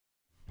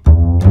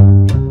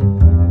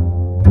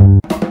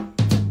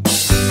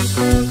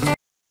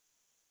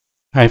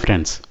Hi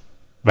friends,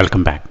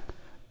 welcome back.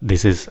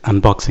 This is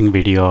unboxing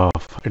video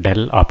of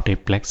Dell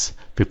Optiplex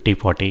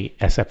 5040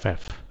 SFF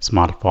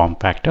small form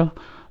factor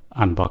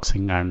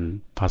unboxing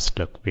and first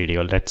look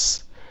video.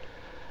 Let's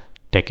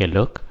take a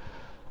look.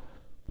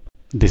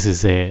 This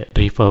is a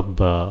refurb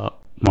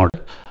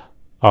model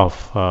of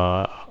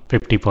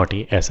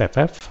 5040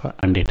 SFF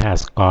and it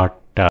has got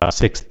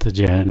 6th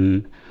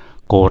gen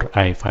Core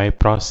i5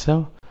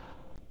 processor.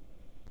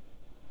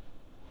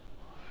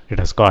 It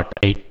has got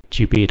 8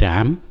 GB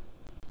RAM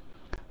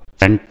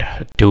and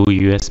two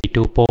USB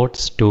 2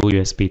 ports, two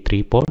USB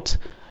 3 ports.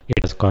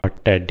 It has got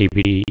a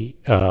DVD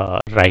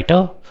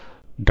writer,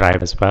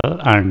 drive as well,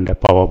 and a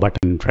power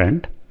button in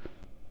front.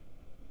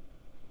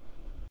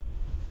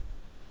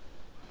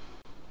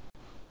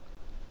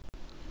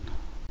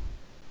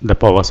 The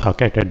power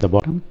socket at the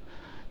bottom.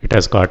 It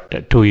has got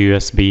two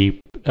USB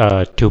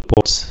 2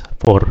 ports,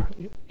 four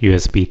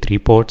USB 3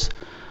 ports,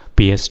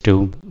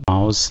 PS2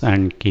 mouse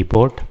and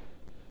keyboard,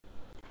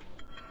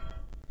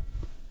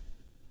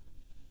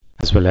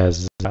 as well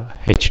as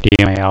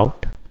HDMI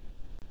out.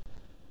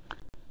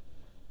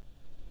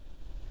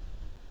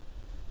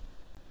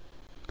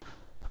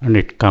 And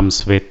it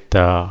comes with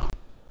power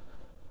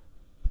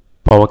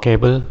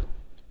cable,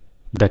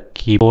 the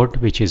keyboard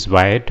which is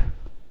wired,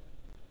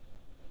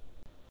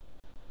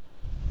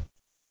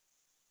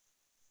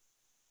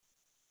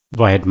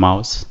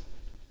 mouse,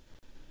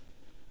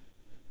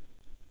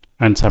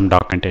 and some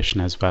documentation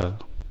as well.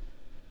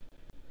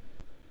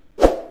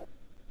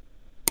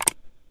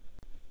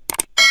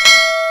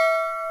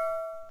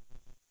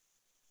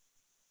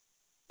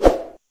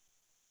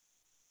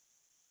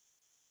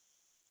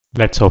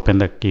 Let's open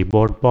the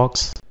keyboard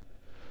box.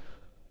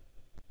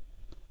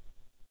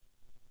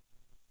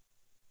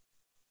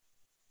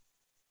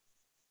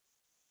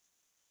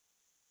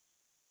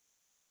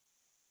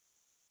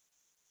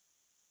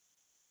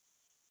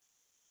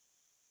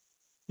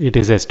 It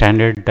is a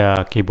standard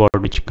keyboard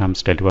which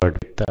comes delivered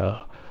with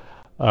the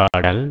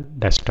Dell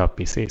desktop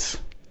PCs.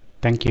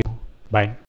 Thank you. Bye.